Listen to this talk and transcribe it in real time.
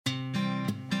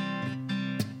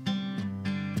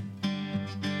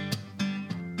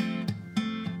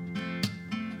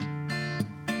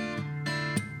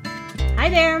Hi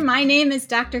there, my name is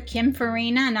Dr. Kim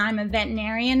Farina and I'm a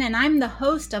veterinarian and I'm the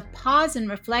host of Pause and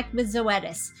Reflect with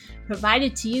Zoetis,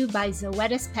 provided to you by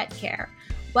Zoetis Pet Care.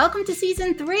 Welcome to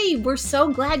Season 3, we're so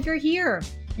glad you're here.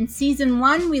 In Season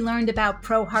 1, we learned about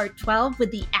ProHeart 12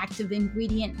 with the active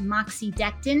ingredient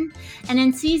moxidectin, and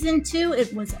in Season 2,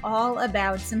 it was all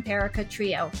about Simparica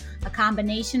Trio, a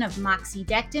combination of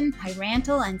moxidectin,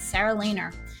 pyrantel, and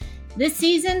saralenor. This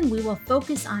season, we will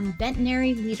focus on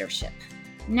veterinary leadership.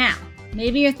 Now,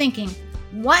 maybe you're thinking,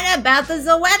 what about the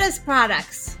Zoetis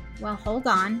products? Well, hold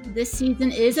on. This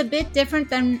season is a bit different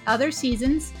than other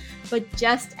seasons, but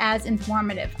just as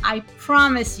informative. I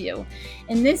promise you.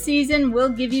 In this season, we'll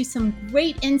give you some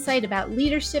great insight about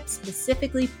leadership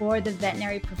specifically for the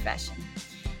veterinary profession.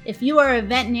 If you are a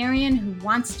veterinarian who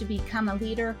wants to become a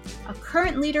leader, a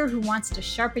current leader who wants to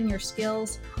sharpen your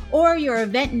skills, or you're a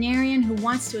veterinarian who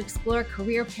wants to explore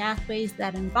career pathways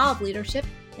that involve leadership,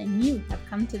 then you have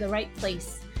come to the right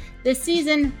place. This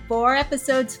season, 4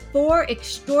 episodes, 4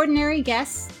 extraordinary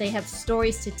guests. They have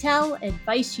stories to tell,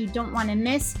 advice you don't want to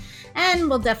miss, and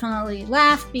we'll definitely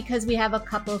laugh because we have a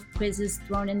couple of quizzes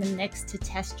thrown in the mix to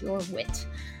test your wit.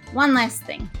 One last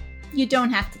thing. You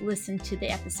don't have to listen to the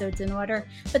episodes in order,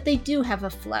 but they do have a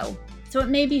flow, so it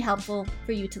may be helpful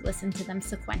for you to listen to them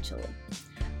sequentially.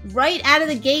 Right out of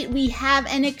the gate, we have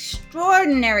an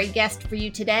extraordinary guest for you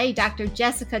today, Dr.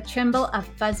 Jessica Trimble of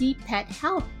Fuzzy Pet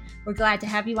Health. We're glad to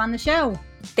have you on the show.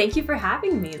 Thank you for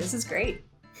having me. This is great.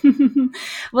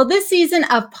 Well, this season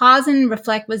of Pause and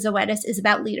Reflect with Zoetis is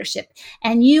about leadership,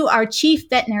 and you are Chief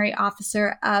Veterinary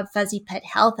Officer of Fuzzy Pet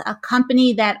Health, a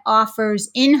company that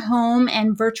offers in-home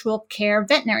and virtual care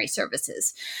veterinary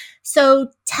services. So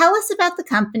tell us about the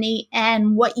company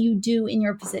and what you do in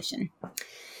your position.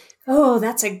 Oh,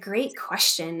 that's a great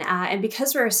question. And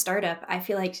because we're a startup, I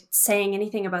feel like saying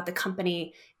anything about the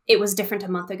company, it was different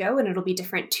a month ago and it'll be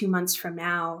different 2 months from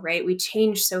now, right? We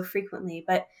change so frequently,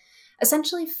 but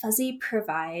essentially Fuzzy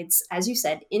provides, as you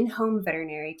said, in-home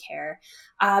veterinary care,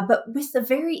 but with the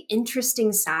very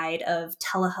interesting side of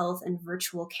telehealth and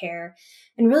virtual care,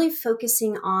 and really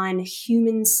focusing on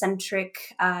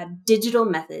human-centric digital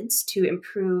methods to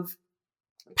improve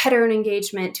pet owner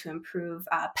engagement, to improve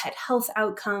pet health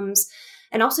outcomes,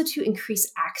 and also to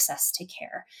increase access to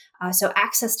care. So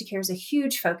access to care is a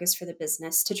huge focus for the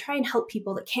business to try and help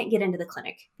people that can't get into the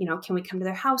clinic. You know, can we come to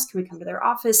their house? Can we come to their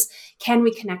office? Can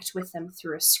we connect with them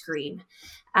through a screen?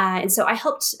 And so I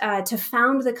helped to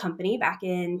found the company back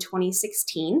in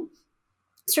 2016.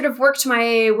 Sort of worked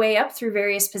my way up through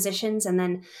various positions, and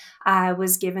then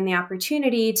was given the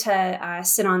opportunity to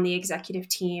sit on the executive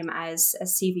team as a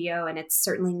CVO. And it's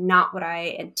certainly not what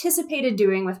I anticipated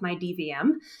doing with my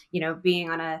DVM, you know, being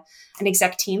on an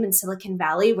exec team in Silicon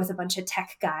Valley with a bunch of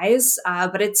tech guys.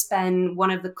 But it's been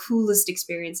one of the coolest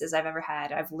experiences I've ever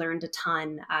had. I've learned a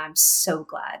ton. I'm so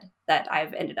glad that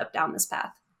I've ended up down this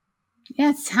path. Yeah,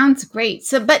 it sounds great.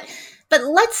 But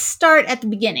let's start at the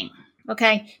beginning.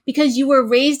 Okay, because you were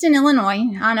raised in Illinois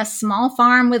on a small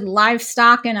farm with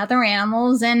livestock and other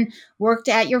animals and worked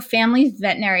at your family's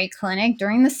veterinary clinic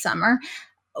during the summer.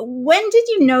 When did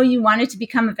you know you wanted to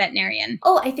become a veterinarian?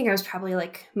 Oh, I think I was probably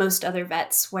like most other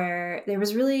vets where there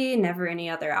was really never any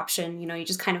other option. You know, you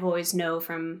just kind of always know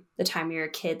from the time you're a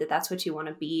kid that that's what you want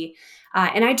to be.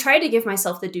 And I tried to give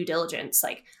myself the due diligence.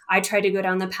 Like I tried to go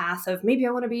down the path of maybe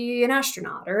I want to be an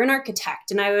astronaut or an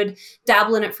architect. And I would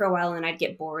dabble in it for a while and I'd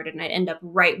get bored and I'd end up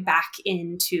right back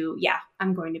into,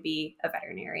 I'm going to be a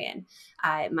veterinarian.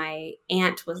 My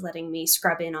aunt was letting me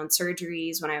scrub in on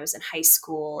surgeries when I was in high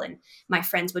school, and my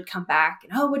friends would come back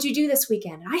and, oh, what'd you do this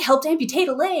weekend? And I helped amputate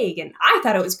a leg, and I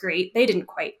thought it was great. They didn't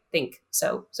quite think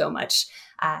so much.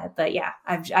 But yeah,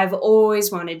 I've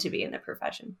always wanted to be in the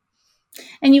profession.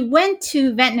 And you went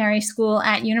to veterinary school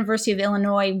at University of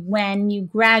Illinois when you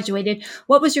graduated.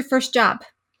 What was your first job?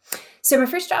 So my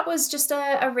first job was just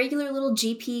a regular little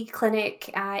GP clinic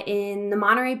in the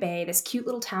Monterey Bay, this cute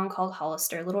little town called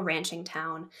Hollister, a little ranching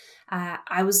town.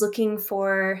 I was looking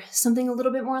for something a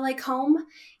little bit more like home,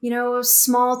 you know,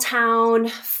 small town,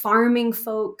 farming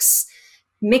folks,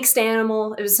 mixed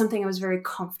animal. It was something I was very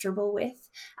comfortable with.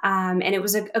 And it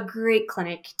was a great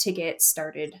clinic to get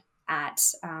started at,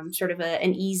 sort of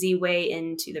an easy way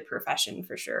into the profession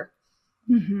for sure.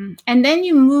 Mm-hmm. And then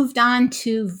you moved on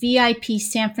to VIP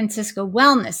San Francisco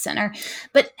Wellness Center.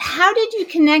 But how did you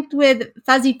connect with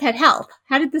Fuzzy Pet Health?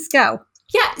 How did this go?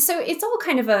 Yeah, so it's all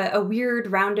kind of a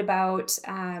weird roundabout.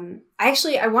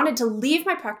 I wanted to leave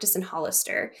my practice in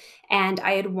Hollister, and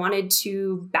I had wanted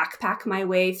to backpack my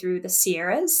way through the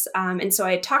Sierras. And so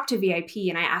I had talked to VIP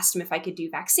and I asked them if I could do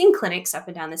vaccine clinics up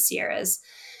and down the Sierras.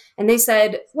 And they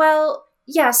said, well,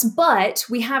 yes, but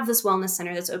we have this wellness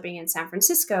center that's opening in San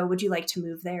Francisco. Would you like to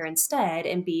move there instead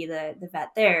and be the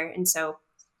vet there? And so,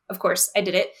 of course, I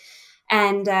did it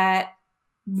and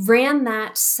ran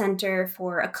that center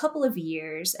for a couple of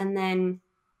years. And then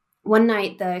one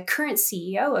night, the current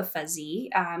CEO of Fuzzy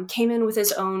came in with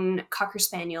his own Cocker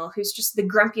Spaniel, who's just the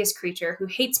grumpiest creature who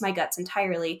hates my guts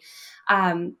entirely.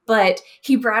 But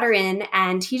he brought her in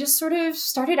and he just sort of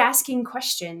started asking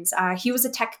questions. He was a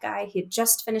tech guy. He had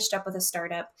just finished up with a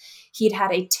startup. He'd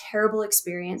had a terrible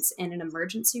experience in an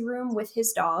emergency room with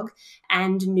his dog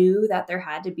and knew that there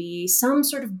had to be some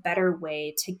sort of better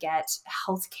way to get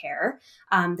healthcare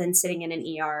than sitting in an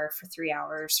ER for 3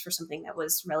 hours for something that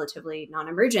was relatively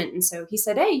non-emergent. And so he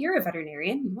said, "Hey, you're a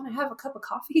veterinarian. You want to have a cup of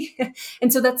coffee?"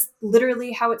 And so that's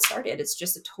literally how it started. It's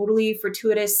just a totally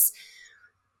fortuitous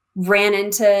ran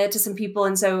into some people.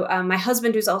 And so my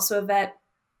husband, who's also a vet,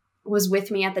 was with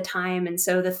me at the time. And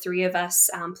so the three of us,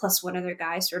 plus one other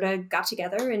guy, sort of got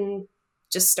together and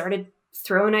just started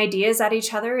throwing ideas at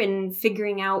each other and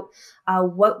figuring out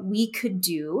what we could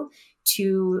do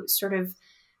to sort of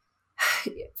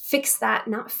fix that,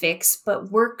 not fix,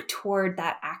 but work toward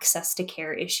that access to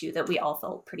care issue that we all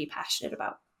felt pretty passionate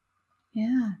about.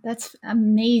 Yeah, that's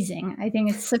amazing. I think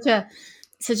it's such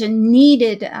a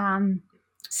needed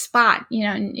spot,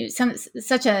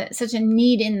 such a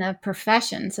need in the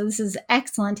profession. So this is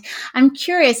excellent. I'm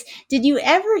curious, did you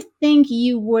ever think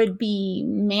you would be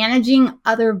managing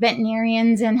other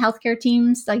veterinarians and healthcare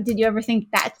teams? Like, did you ever think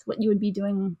that's what you would be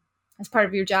doing as part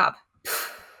of your job?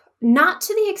 Not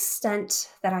to the extent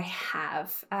that I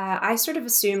have. I sort of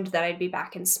assumed that I'd be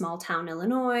back in small town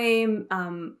Illinois.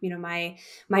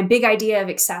 My big idea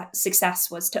of success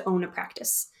was to own a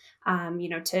practice.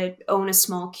 To own a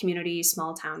small community,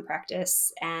 small town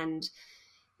practice. And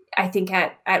I think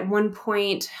at one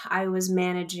point I was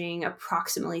managing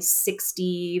approximately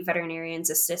 60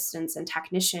 veterinarians, assistants, and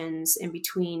technicians in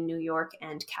between New York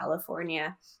and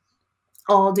California,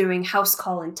 all doing house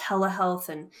call and telehealth.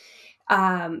 And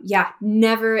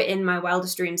never in my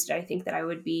wildest dreams did I think that I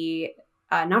would be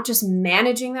not just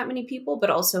managing that many people, but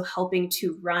also helping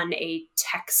to run a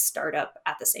tech startup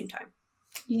at the same time.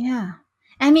 Yeah.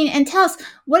 I mean, and tell us,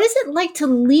 what is it like to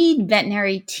lead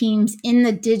veterinary teams in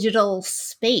the digital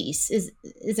space? Is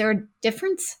there a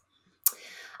difference?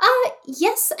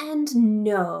 Yes and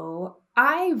no.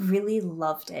 I really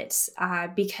loved it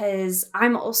because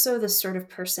I'm also the sort of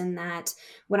person that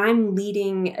when I'm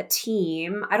leading a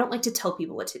team, I don't like to tell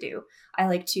people what to do. I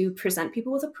like to present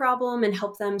people with a problem and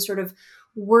help them sort of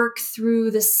work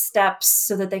through the steps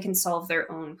so that they can solve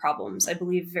their own problems. I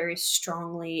believe very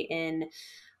strongly in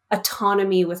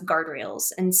autonomy with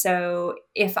guardrails. And so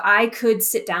if I could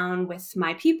sit down with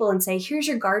my people and say, here's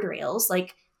your guardrails,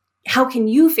 like, how can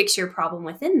you fix your problem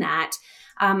within that?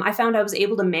 I found I was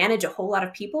able to manage a whole lot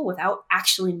of people without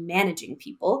actually managing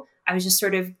people. I was just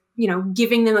sort of,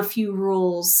 giving them a few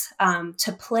rules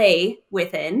to play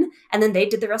within, and then they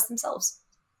did the rest themselves.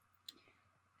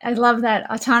 I love that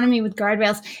autonomy with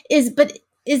guardrails. But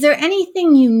is there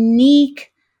anything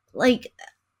unique, like,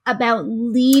 about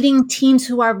leading teams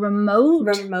who are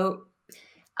remote?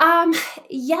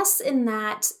 Yes, in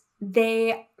that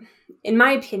they, in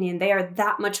my opinion, they are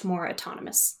that much more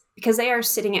autonomous because they are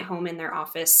sitting at home in their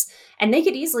office and they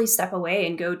could easily step away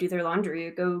and go do their laundry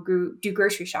or go do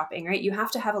grocery shopping, right? You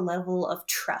have to have a level of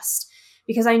trust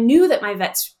because I knew that my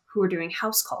vets who were doing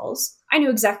house calls, I knew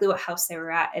exactly what house they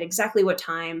were at exactly what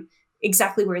time,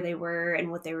 exactly where they were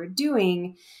and what they were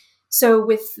doing. So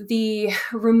with the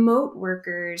remote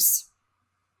workers,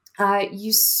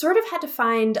 you sort of had to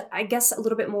find, I guess, a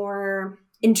little bit more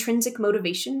intrinsic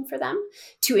motivation for them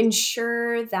to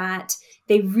ensure that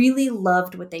they really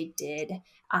loved what they did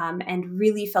and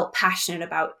really felt passionate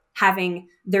about having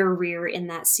their rear in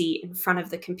that seat in front of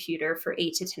the computer for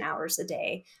 8 to 10 hours a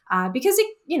day. Because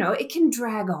it can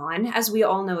drag on, as we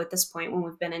all know at this point when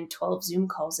we've been in 12 Zoom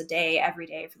calls a day every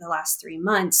day for the last 3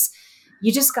 months.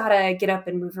 You just got to get up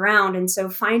and move around. And so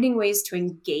finding ways to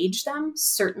engage them,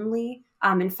 certainly,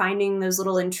 and finding those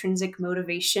little intrinsic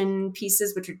motivation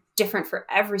pieces, which are different for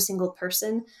every single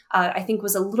person, I think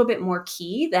was a little bit more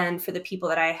key than for the people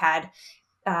that I had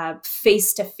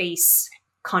face-to-face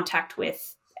contact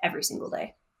with every single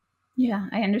day. Yeah,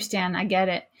 I understand. I get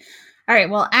it. All right.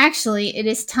 Well, actually, it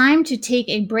is time to take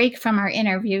a break from our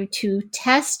interview to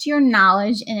test your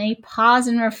knowledge in a pause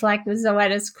and reflect with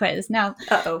Zoetis quiz. No,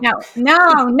 don't freak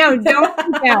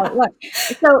out. Look,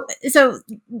 so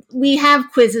we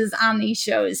have quizzes on these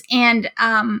shows, and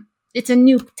it's a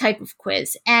new type of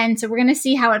quiz, and so we're going to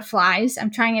see how it flies.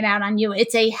 I'm trying it out on you.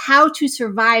 It's a how to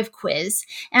survive quiz,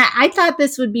 and I thought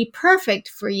this would be perfect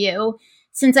for you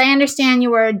since I understand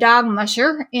you were a dog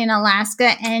musher in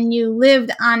Alaska and you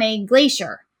lived on a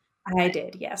glacier. I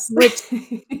did, yes. Which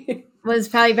was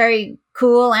probably very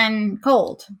cool and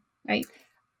cold, right?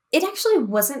 It actually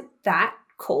wasn't that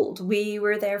cold. We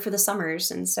were there for the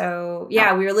summers. And so,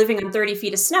 yeah, we were living on 30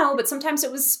 feet of snow, but sometimes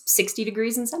it was 60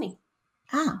 degrees and sunny.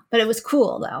 But it was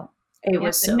cool, though. It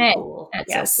was so cool.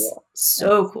 Yes.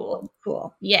 So cool.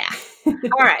 Cool. Yeah.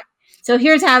 All right. So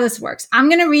here's how this works. I'm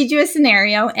going to read you a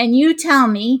scenario and you tell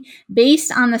me,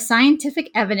 based on the scientific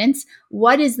evidence,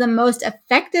 what is the most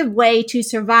effective way to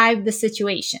survive the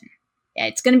situation.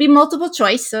 It's going to be multiple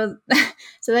choice, so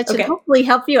that should hopefully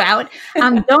help you out.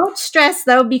 Don't stress,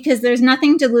 though, because there's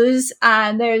nothing to lose.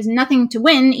 There's nothing to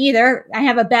win either. I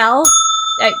have a bell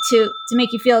to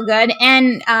make you feel good.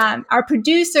 And our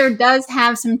producer does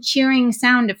have some cheering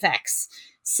sound effects.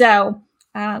 So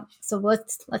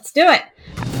let's do it.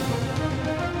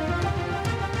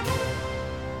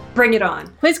 Bring it on.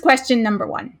 Quiz question number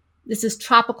 1. This is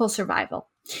tropical survival.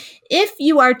 If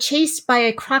you are chased by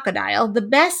a crocodile, the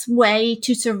best way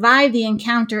to survive the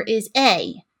encounter is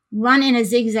A, run in a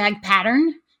zigzag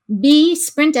pattern, B,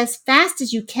 sprint as fast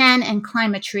as you can and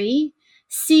climb a tree,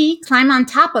 C, climb on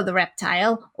top of the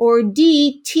reptile, or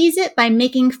D, tease it by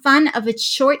making fun of its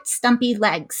short, stumpy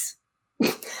legs.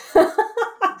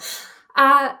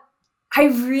 I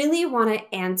really want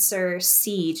to answer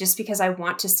C just because I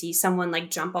want to see someone like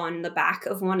jump on the back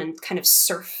of one and kind of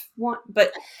surf one,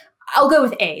 but I'll go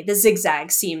with A. The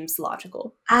zigzag seems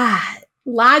logical.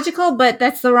 Logical, but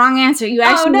that's the wrong answer. You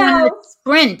actually want to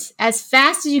sprint as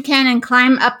fast as you can and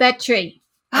climb up that tree.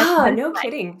 No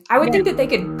kidding. I would think that they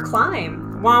could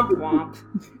climb. Womp womp.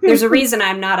 There's a reason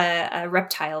I'm not a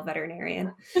reptile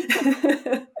veterinarian.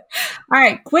 All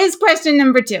right, quiz question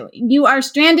number 2. You are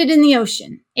stranded in the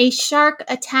ocean. A shark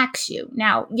attacks you.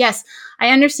 Now, yes,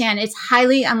 I understand it's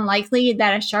highly unlikely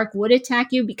that a shark would attack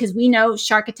you because we know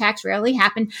shark attacks rarely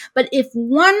happen. But if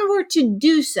one were to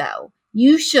do so,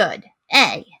 you should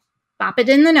A, bop it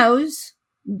in the nose,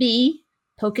 B,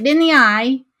 poke it in the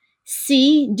eye,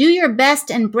 C, do your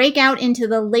best and break out into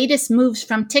the latest moves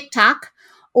from TikTok,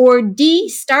 or D,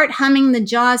 start humming the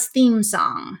Jaws theme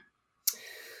song.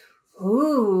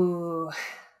 Ooh,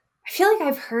 I feel like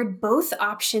I've heard both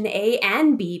option A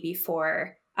and B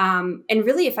before. And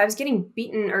really, if I was getting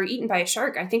beaten or eaten by a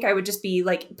shark, I think I would just be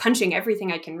like punching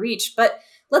everything I can reach. But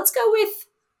let's go with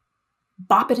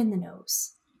bop it in the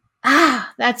nose.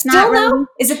 That's not really. No?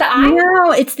 Is it the eye?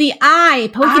 No, it's the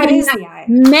eye. Poke it in the eye.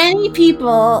 Many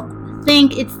people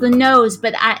think it's the nose,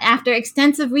 but after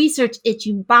extensive research,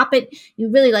 you bop it. You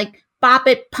really like bop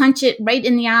it, punch it right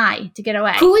in the eye to get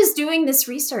away. Who is doing this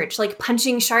research? Like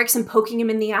punching sharks and poking them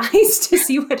in the eyes to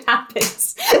see what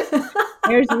happens?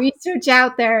 There's research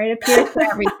out there. It appears for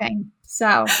everything.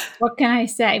 So what can I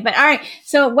say? But all right.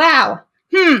 So, wow.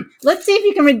 Let's see if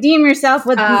you can redeem yourself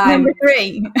with number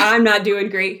 3. I'm not doing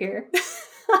great here.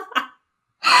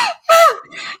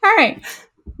 All right.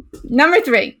 Number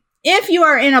 3. If you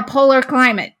are in a polar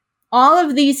climate, all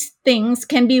of these things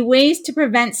can be ways to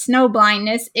prevent snow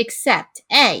blindness except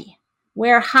A,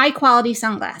 wear high-quality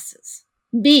sunglasses.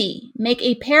 B, make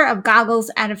a pair of goggles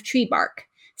out of tree bark.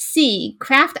 C,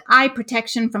 craft eye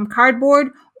protection from cardboard.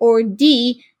 Or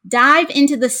D, dive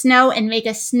into the snow and make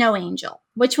a snow angel.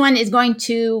 Which one is going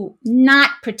to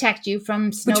not protect you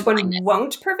from snow blindness? Which one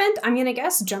won't prevent? I'm going to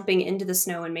guess jumping into the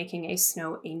snow and making a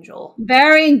snow angel.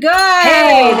 Very good.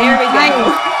 Hey, there we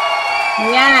go.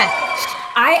 Yes.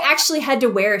 I actually had to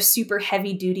wear super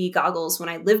heavy duty goggles when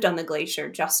I lived on the glacier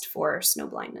just for snow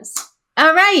blindness.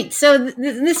 All right. So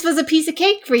this was a piece of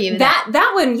cake for you.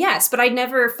 That one, yes, but I'd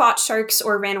never fought sharks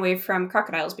or ran away from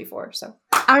crocodiles before. So.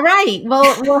 All right.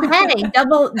 Well, hey,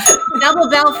 double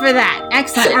bell for that.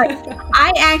 Excellent. Right.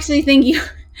 I actually think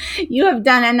you have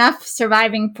done enough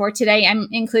surviving for today. I'm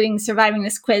including surviving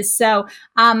this quiz. So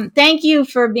thank you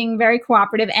for being very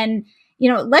cooperative. And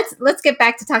let's get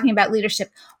back to talking about leadership.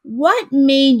 What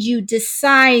made you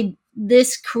decide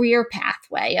this career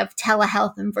pathway of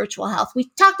telehealth and virtual health? We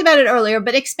talked about it earlier,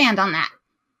 but expand on that.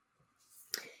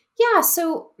 Yeah,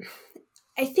 so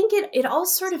I think it all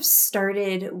sort of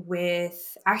started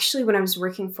with actually when I was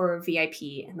working for VIP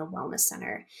in the wellness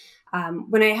center.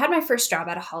 When I had my first job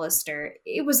at a Hollister,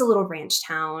 it was a little ranch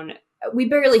town. We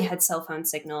barely had cell phone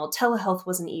signal. Telehealth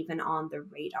wasn't even on the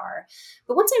radar.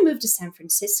 But once I moved to San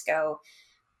Francisco,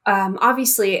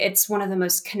 obviously it's one of the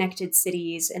most connected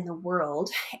cities in the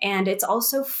world. And it's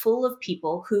also full of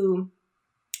people who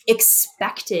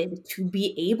expected to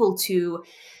be able to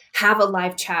have a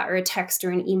live chat or a text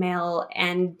or an email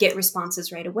and get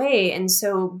responses right away. And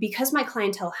so because my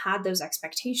clientele had those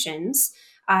expectations,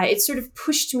 it sort of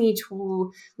pushed me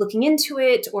to looking into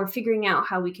it or figuring out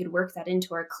how we could work that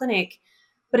into our clinic.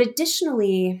 But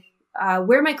additionally,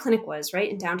 where my clinic was, right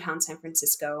in downtown San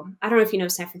Francisco, I don't know if you know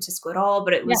San Francisco at all,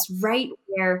 but it was right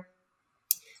where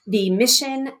the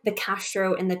Mission, the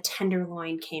Castro, and the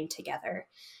Tenderloin came together.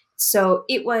 So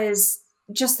it was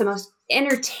just the most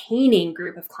entertaining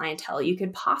group of clientele you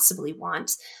could possibly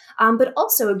want. But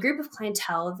also a group of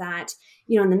clientele that,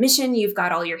 in the Mission, you've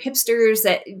got all your hipsters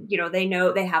that, they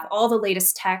know they have all the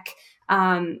latest tech.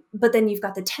 But then you've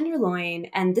got the Tenderloin,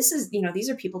 and this is, these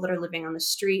are people that are living on the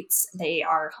streets. They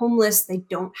are homeless. They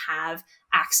don't have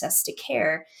access to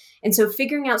care. And so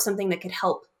figuring out something that could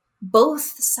help both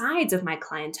sides of my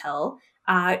clientele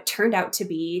turned out to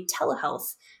be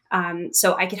telehealth.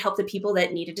 So I could help the people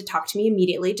that needed to talk to me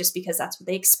immediately just because that's what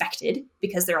they expected,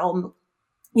 because they're all,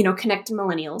 connected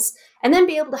millennials, and then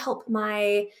be able to help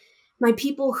my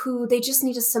people who they just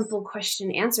need a simple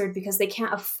question answered because they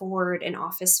can't afford an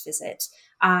office visit.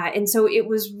 And so it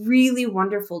was really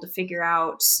wonderful to figure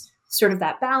out sort of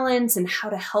that balance and how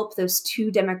to help those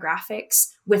two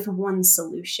demographics with one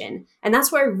solution. And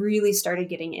that's where I really started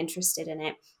getting interested in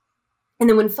it. And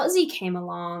then when Fuzzy came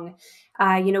along,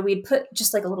 we'd put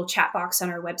just like a little chat box on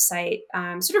our website,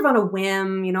 sort of on a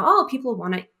whim, people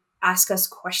want to ask us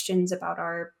questions about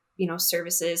our,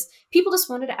 services. People just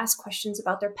wanted to ask questions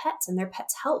about their pets and their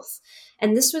pets' health.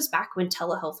 And this was back when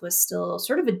telehealth was still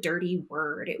sort of a dirty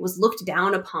word. It was looked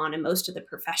down upon in most of the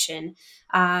profession.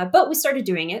 But we started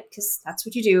doing it because that's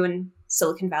what you do in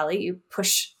Silicon Valley. You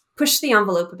push the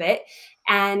envelope a bit.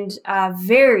 And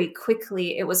very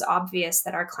quickly, it was obvious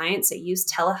that our clients that used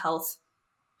telehealth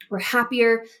were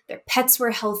happier, their pets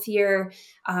were healthier.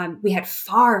 We had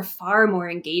far, far more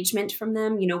engagement from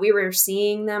them. We were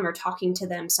seeing them or talking to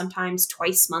them sometimes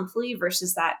twice monthly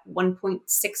versus that 1.6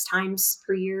 times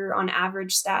per year on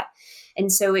average stat.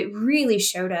 And so it really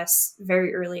showed us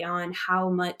very early on how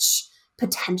much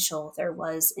potential there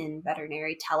was in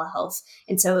veterinary telehealth.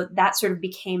 And so that sort of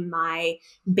became my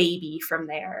baby from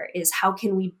there, is how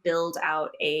can we build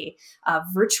out a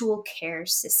virtual care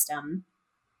system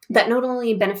that not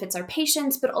only benefits our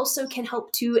patients, but also can help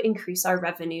to increase our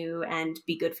revenue and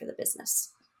be good for the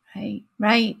business.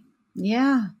 Right.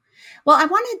 Yeah. Well, I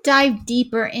want to dive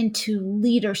deeper into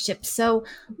leadership. So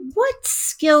what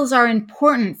skills are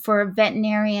important for a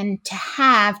veterinarian to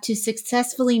have to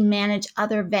successfully manage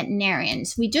other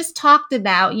veterinarians? We just talked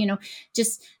about,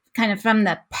 just kind of from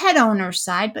the pet owner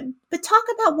side, but talk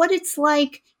about what it's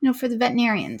like, for the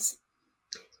veterinarians.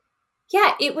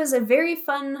 Yeah, it was a very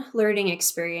fun learning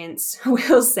experience,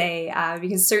 we'll say,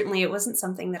 because certainly it wasn't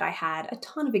something that I had a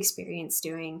ton of experience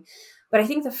doing. But I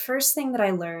think the first thing that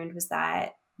I learned was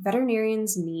that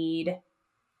veterinarians need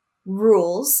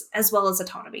rules as well as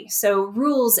autonomy. So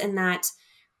rules in that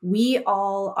we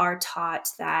all are taught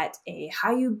that a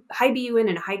high BUN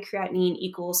and a high creatinine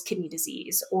equals kidney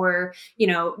disease, or,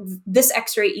 this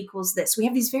X-ray equals this. We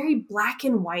have these very black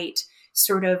and white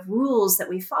sort of rules that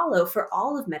we follow for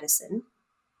all of medicine.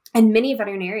 And many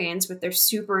veterinarians with their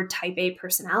super type A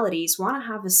personalities want to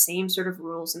have the same sort of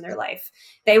rules in their life.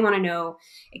 They want to know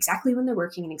exactly when they're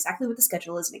working and exactly what the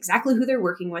schedule is and exactly who they're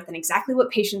working with and exactly what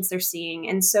patients they're seeing.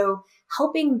 And so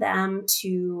helping them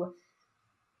to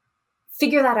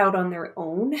figure that out on their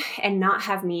own and not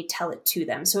have me tell it to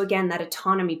them. So again, that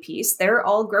autonomy piece, they're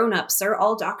all grown-ups, they're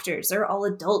all doctors, they're all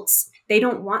adults. They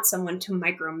don't want someone to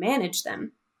micromanage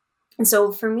them. And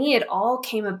so for me, it all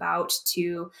came about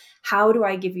to how do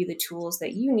I give you the tools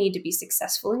that you need to be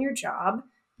successful in your job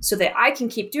so that I can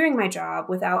keep doing my job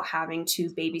without having to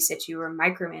babysit you or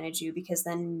micromanage you, because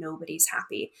then nobody's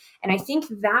happy. And I think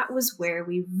that was where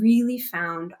we really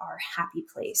found our happy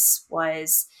place,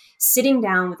 was sitting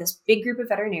down with this big group of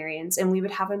veterinarians, and we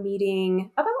would have a meeting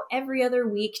about every other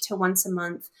week to once a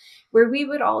month where we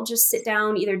would all just sit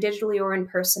down either digitally or in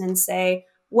person and say,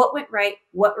 what went right?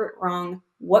 What went wrong?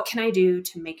 What can I do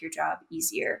to make your job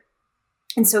easier?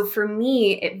 And so for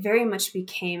me, it very much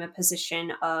became a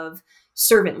position of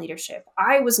servant leadership.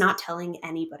 I was not telling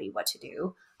anybody what to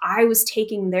do. I was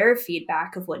taking their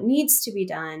feedback of what needs to be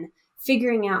done,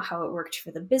 figuring out how it worked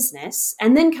for the business,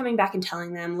 and then coming back and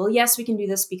telling them, well, yes, we can do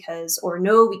this because, or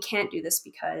no, we can't do this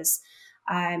because.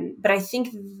 But I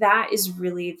think that is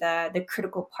really the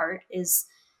critical part, is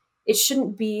it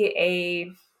shouldn't be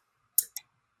a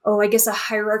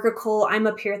hierarchical, I'm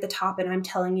up here at the top and I'm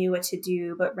telling you what to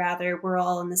do, but rather we're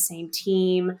all on the same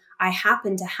team. I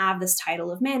happen to have this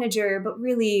title of manager, but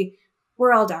really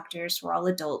we're all doctors, we're all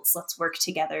adults. Let's work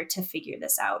together to figure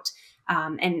this out.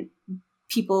 And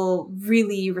people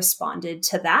really responded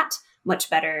to that much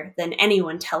better than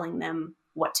anyone telling them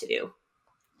what to do.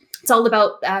 It's all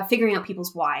about figuring out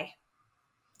people's why.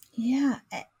 Yeah.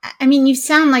 I mean, you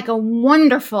sound like a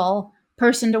wonderful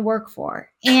person to work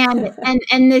for.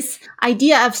 And this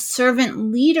idea of servant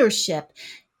leadership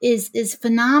is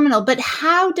phenomenal. But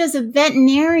how does a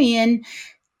veterinarian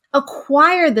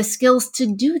acquire the skills to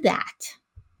do that?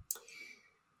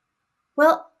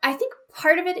 Well, I think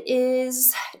part of it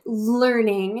is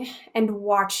learning and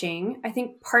watching. I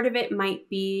think part of it might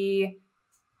be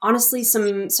honestly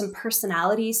some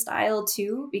personality style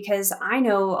too, because I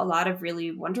know a lot of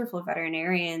really wonderful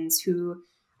veterinarians who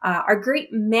are great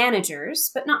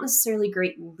managers, but not necessarily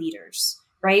great leaders,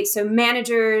 right? So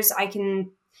managers, I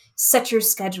can set your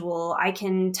schedule. I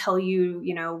can tell you,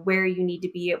 where you need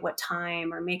to be at what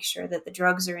time, or make sure that the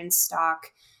drugs are in stock.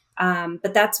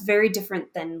 But that's very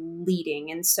different than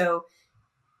leading. And so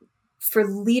for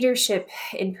leadership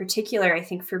in particular, I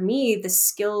think for me, the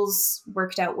skills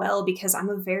worked out well because I'm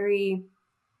a very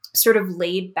sort of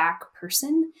laid back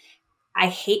person. I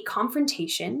hate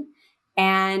confrontation,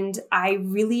 and I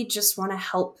really just want to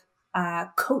help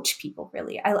coach people,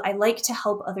 really. I like to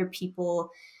help other people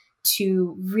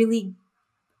to really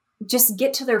just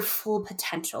get to their full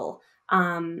potential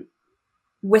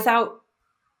without,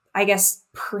 I guess,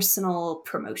 personal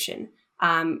promotion.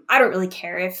 I don't really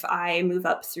care if I move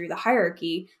up through the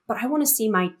hierarchy, but I want to see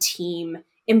my team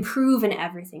improve in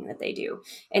everything that they do.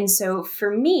 And so for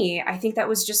me, I think that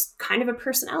was just kind of a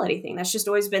personality thing. That's just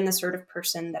always been the sort of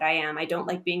person that I am. I don't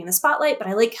like being in the spotlight, but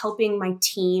I like helping my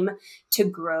team to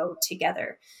grow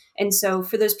together. And so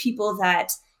for those people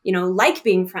that, like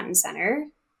being front and center,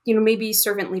 maybe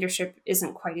servant leadership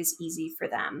isn't quite as easy for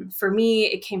them. For me,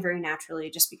 it came very naturally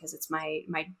just because it's my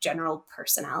general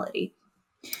personality.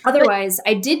 Otherwise,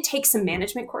 I did take some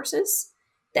management courses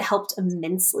that helped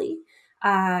immensely,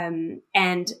 and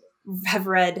have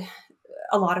read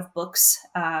a lot of books,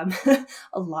 about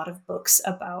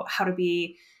how to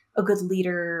be a good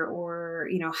leader, or,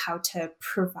 how to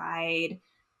provide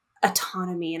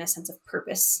autonomy and a sense of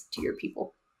purpose to your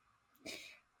people.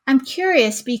 I'm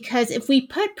curious because if we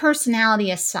put personality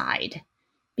aside,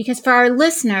 because for our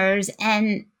listeners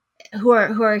and who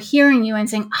are hearing you and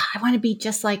saying, I want to be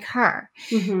just like her.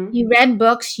 Mm-hmm. You read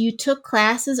books, you took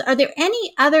classes. Are there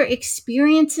any other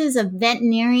experiences a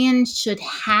veterinarian should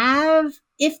have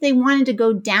if they wanted to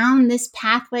go down this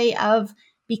pathway of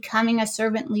becoming a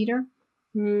servant leader?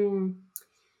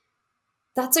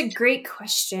 That's a great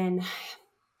question.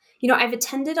 I've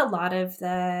attended a lot of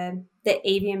the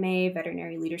AVMA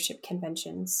veterinary leadership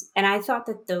conventions, and I thought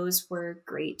that those were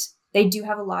great. They do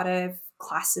have a lot of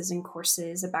classes and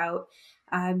courses about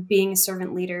being a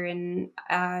servant leader and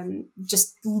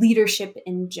just leadership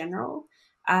in general.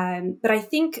 But I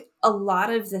think a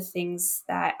lot of the things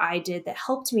that I did that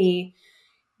helped me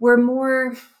were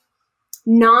more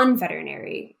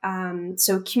non-veterinary.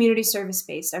 So community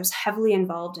service-based. I was heavily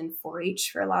involved in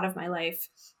 4-H for a lot of my life.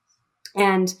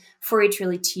 And 4-H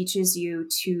really teaches you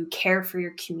to care for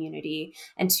your community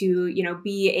and to,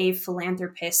 be a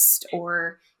philanthropist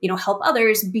or, help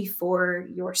others before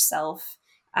yourself.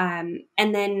 And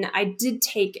then I did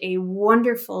take a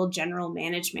wonderful general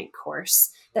management course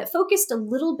that focused a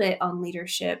little bit on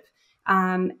leadership,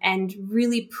 and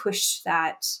really pushed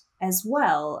that as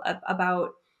well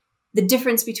about the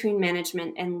difference between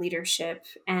management and leadership,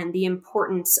 and the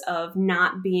importance of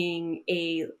not being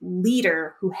a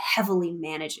leader who heavily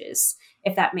manages,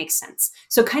 if that makes sense.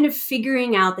 So kind of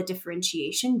figuring out the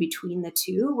differentiation between the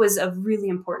two was a really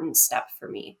important step for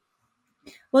me.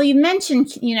 Well, you mentioned,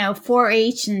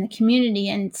 4-H and the community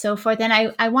and so forth. And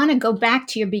I want to go back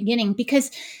to your beginning,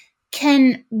 because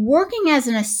can working as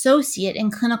an associate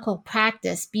in clinical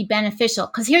practice be beneficial?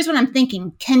 Because here's what I'm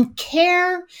thinking. Can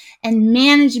care and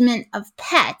management of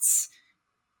pets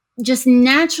just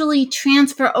naturally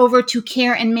transfer over to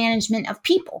care and management of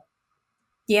people?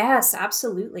 Yes,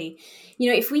 absolutely.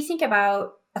 If we think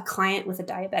about a client with a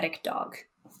diabetic dog,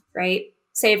 right?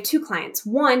 Say I have 2 clients.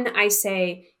 One, I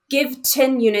say, give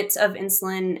 10 units of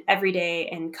insulin every day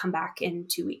and come back in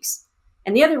 2 weeks.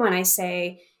 And the other one, I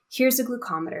say, here's a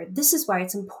glucometer. This is why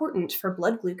it's important for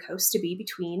blood glucose to be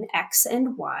between X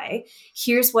and Y.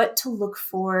 Here's what to look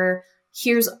for.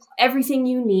 Here's everything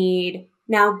you need.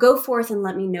 Now go forth and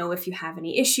let me know if you have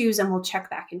any issues, and we'll check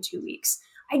back in 2 weeks.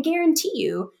 I guarantee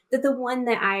you that the one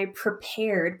that I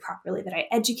prepared properly, that I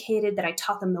educated, that I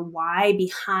taught them the why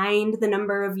behind the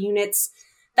number of units,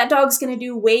 that dog's going to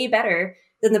do way better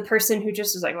than the person who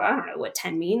just was like, well, I don't know what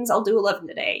 10 means. I'll do 11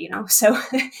 today, So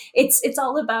it's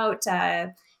all about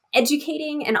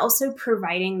educating and also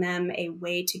providing them a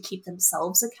way to keep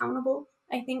themselves accountable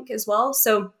I think, as well.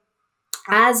 So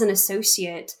as an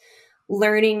associate,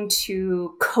 learning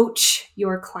to coach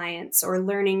your clients or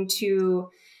learning to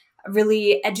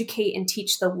really educate and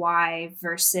teach the why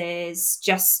versus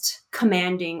just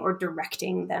commanding or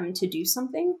directing them to do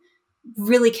something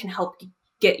really can help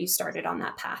get you started on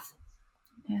that path.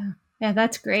 Yeah,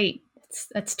 that's great.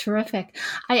 That's terrific.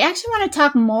 I actually want to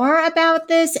talk more about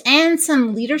this and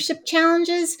some leadership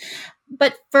challenges.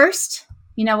 But first,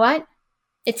 you know what?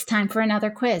 It's time for another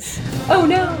quiz. Oh,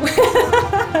 no.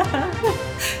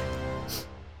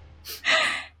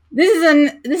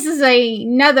 This is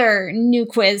another new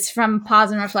quiz from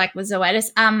Pause and Reflect with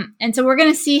Zoetis. And so we're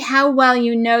going to see how well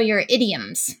you know your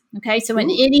idioms. Okay, so an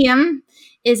idiom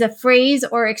is a phrase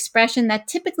or expression that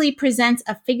typically presents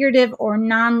a figurative or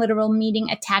non-literal meaning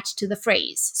attached to the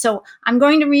phrase. So I'm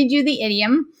going to read you the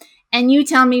idiom, and you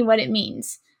tell me what it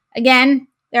means. Again,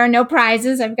 there are no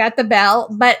prizes. I've got the bell,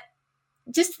 but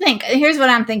just think. Here's what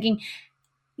I'm thinking.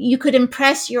 You could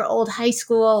impress your old high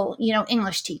school,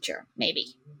 English teacher,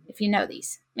 maybe. If you know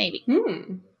these, maybe.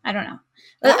 I don't know.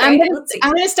 I'm going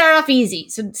to start off easy,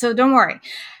 so don't worry.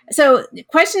 So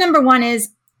question number 1 is,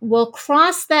 we'll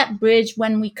cross that bridge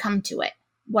when we come to it.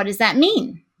 What does that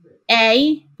mean?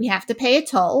 A, we have to pay a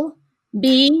toll.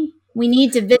 B, we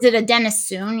need to visit a dentist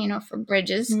soon, for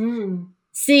bridges.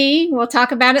 C, we'll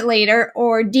talk about it later.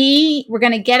 Or D, we're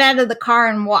going to get out of the car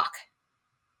and walk.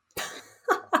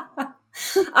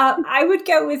 I would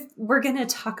go with, we're going to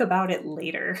talk about it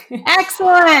later.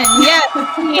 Excellent. Yes.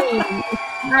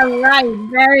 All right.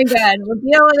 Very good. We'll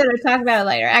deal with it or talk about it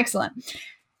later. Excellent.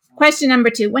 Question number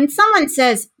 2. When someone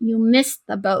says you missed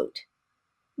the boat,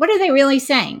 what are they really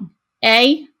saying?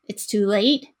 A, it's too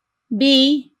late.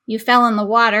 B, you fell in the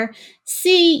water.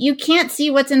 C, you can't see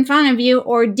what's in front of you.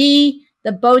 Or D,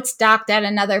 the boat's docked at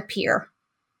another pier.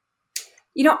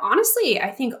 Honestly, I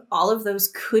think all of those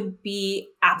could be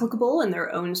applicable in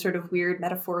their own sort of weird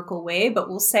metaphorical way, but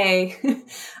we'll say,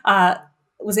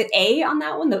 was it A on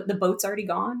that one? The boat's already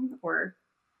gone? Or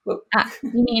you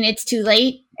mean it's too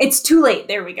late? It's too late.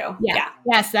 There we go. Yeah.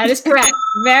 Yes, that is correct.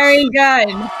 Very good.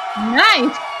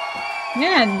 Nice.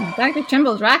 Man, Dr.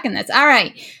 Trimble's rocking this. All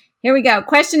right, here we go.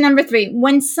 Question number 3.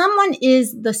 When someone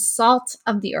is the salt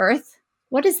of the earth,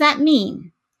 what does that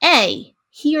mean? A,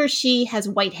 he or she has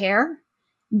white hair.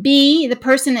 B, the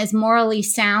person is morally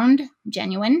sound,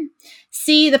 genuine.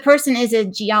 C, the person is a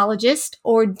geologist.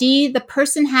 Or D, the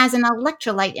person has an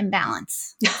electrolyte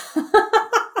imbalance.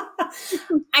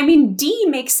 I mean, D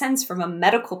makes sense from a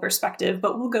medical perspective,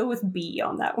 but we'll go with B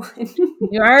on that one.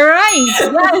 You're right.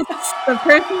 Yes, the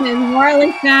person is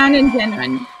morally sound and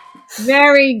genuine.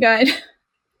 Very good.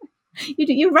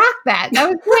 You rock that. That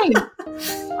was great.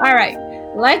 All right,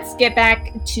 let's get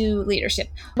back to leadership.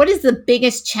 What is the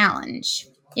biggest challenge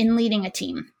in leading a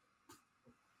team?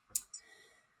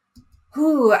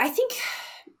 I think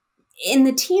in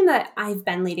the team that I've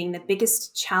been leading, the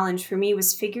biggest challenge for me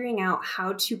was figuring out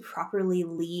how to properly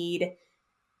lead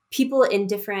people in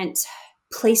different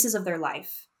places of their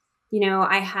life.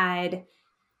 I had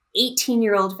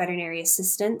 18-year-old veterinary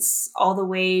assistants all the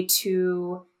way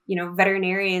to,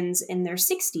 veterinarians in their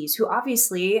 60s who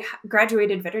obviously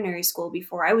graduated veterinary school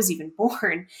before I was even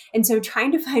born. And so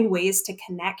trying to find ways to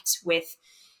connect with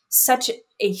such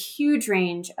a huge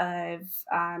range of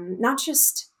not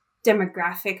just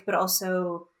demographic, but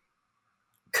also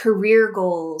career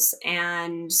goals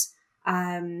and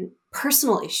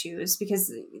personal issues,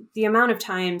 because the amount of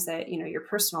times that, your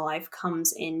personal life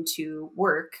comes into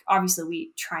work, obviously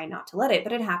we try not to let it,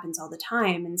 but it happens all the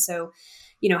time. And so,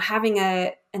 having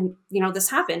this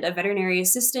happened, a veterinary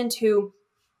assistant who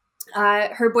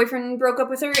her boyfriend broke up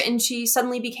with her and she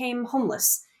suddenly became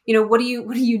homeless. What do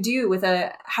you do with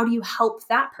how do you help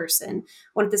that person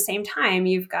when at the same time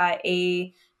you've got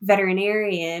a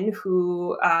veterinarian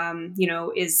who,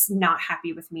 is not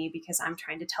happy with me because I'm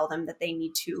trying to tell them that they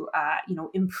need to,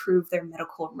 improve their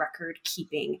medical record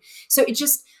keeping. So it's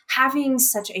just having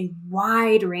such a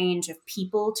wide range of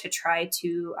people to try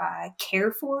to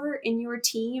care for in your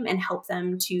team and help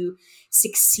them to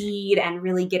succeed and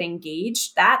really get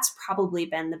engaged. That's probably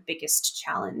been the biggest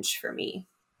challenge for me.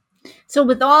 So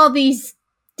with all these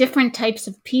different types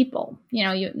of people,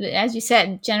 as you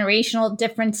said, generational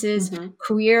differences,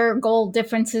 career goal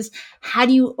differences, how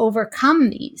do you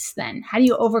overcome these then? How do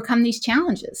you overcome these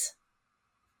challenges?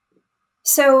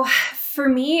 So for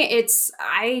me,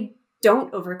 I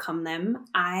don't overcome them.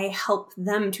 I help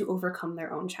them to overcome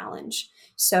their own challenge.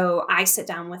 So I sit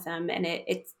down with them and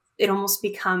it almost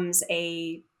becomes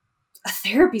a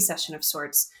therapy session of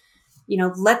sorts.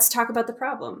 Let's talk about the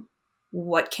problem.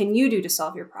 What can you do to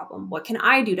solve your problem? What can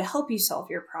I do to help you solve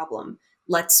your problem?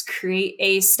 let's create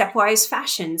a stepwise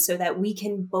fashion so that we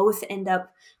can both end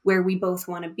up where we both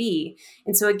want to be.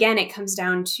 And so again, it comes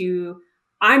down to,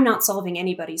 I'm not solving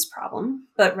anybody's problem,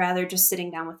 but rather just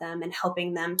sitting down with them and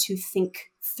helping them to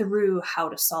think through how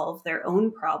to solve their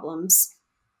own problems.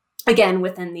 Again,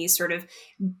 within these sort of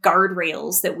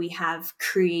guardrails that we have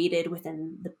created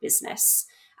within the business.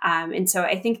 And so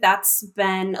I think that's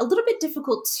been a little bit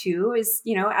difficult too, is,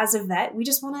 as a vet, we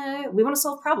want to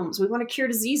solve problems. We want to cure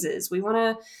diseases. We want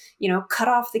to, cut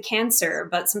off the cancer,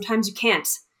 but sometimes you can't.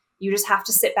 You just have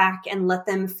to sit back and let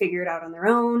them figure it out on their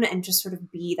own and just sort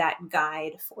of be that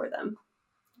guide for them.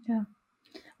 Yeah.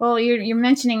 Well, you're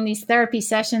mentioning these therapy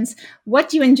sessions. What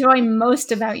do you enjoy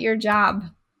most about your job?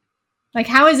 Like,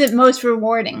 how is it most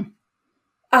rewarding?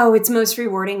 Oh, it's most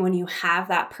rewarding when you have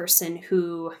that person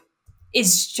who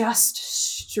is just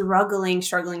struggling,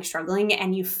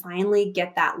 and you finally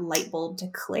get that light bulb to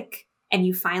click. And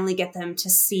you finally get them to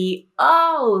see,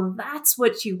 oh, that's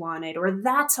what you wanted, or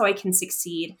that's how I can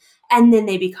succeed. And then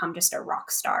they become just a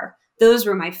rock star. Those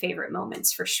were my favorite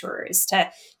moments for sure, is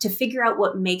to figure out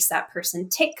what makes that person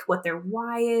tick, what their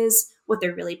why is, what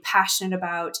they're really passionate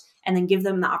about, and then give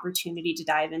them the opportunity to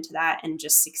dive into that and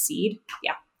just succeed.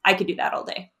 Yeah, I could do that all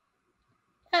day.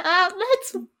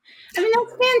 That's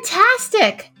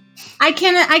fantastic. I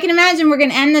can imagine we're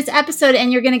going to end this episode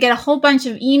and you're going to get a whole bunch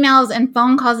of emails and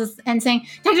phone calls and saying,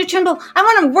 Dr. Trimble, I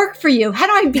want to work for you. How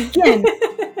do I begin?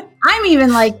 I'm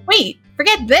even like, wait,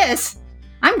 forget this.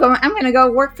 I'm going to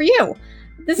go work for you.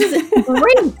 This is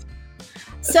great.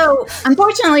 So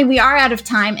unfortunately, we are out of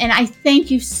time. And I thank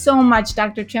you so much,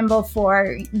 Dr. Trimble,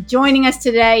 for joining us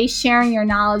today, sharing your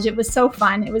knowledge. It was so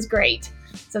fun. It was great.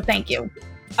 So thank you.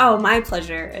 Oh, my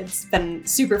pleasure. It's been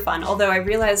super fun. Although I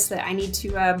realized that I need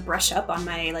to brush up on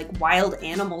my wild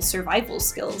animal survival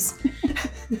skills.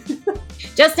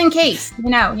 Just in case, you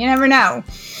never know.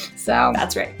 So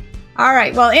that's right. All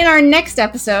right. Well, in our next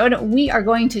episode, we are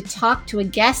going to talk to a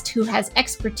guest who has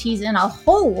expertise in a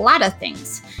whole lot of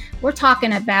things. We're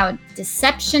talking about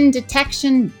deception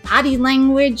detection, body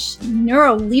language,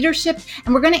 neuro leadership,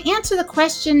 and we're going to answer the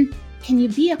question, can you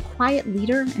be a quiet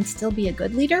leader and still be a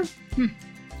good leader?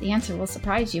 The answer will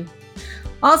surprise you.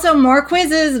 Also, more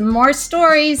quizzes, more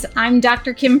stories. I'm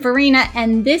Dr. Kim Farina,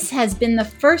 and this has been the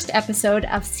first episode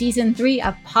of Season 3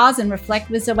 of Pause and Reflect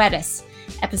with Zoetis.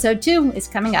 Episode 2 is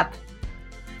coming up.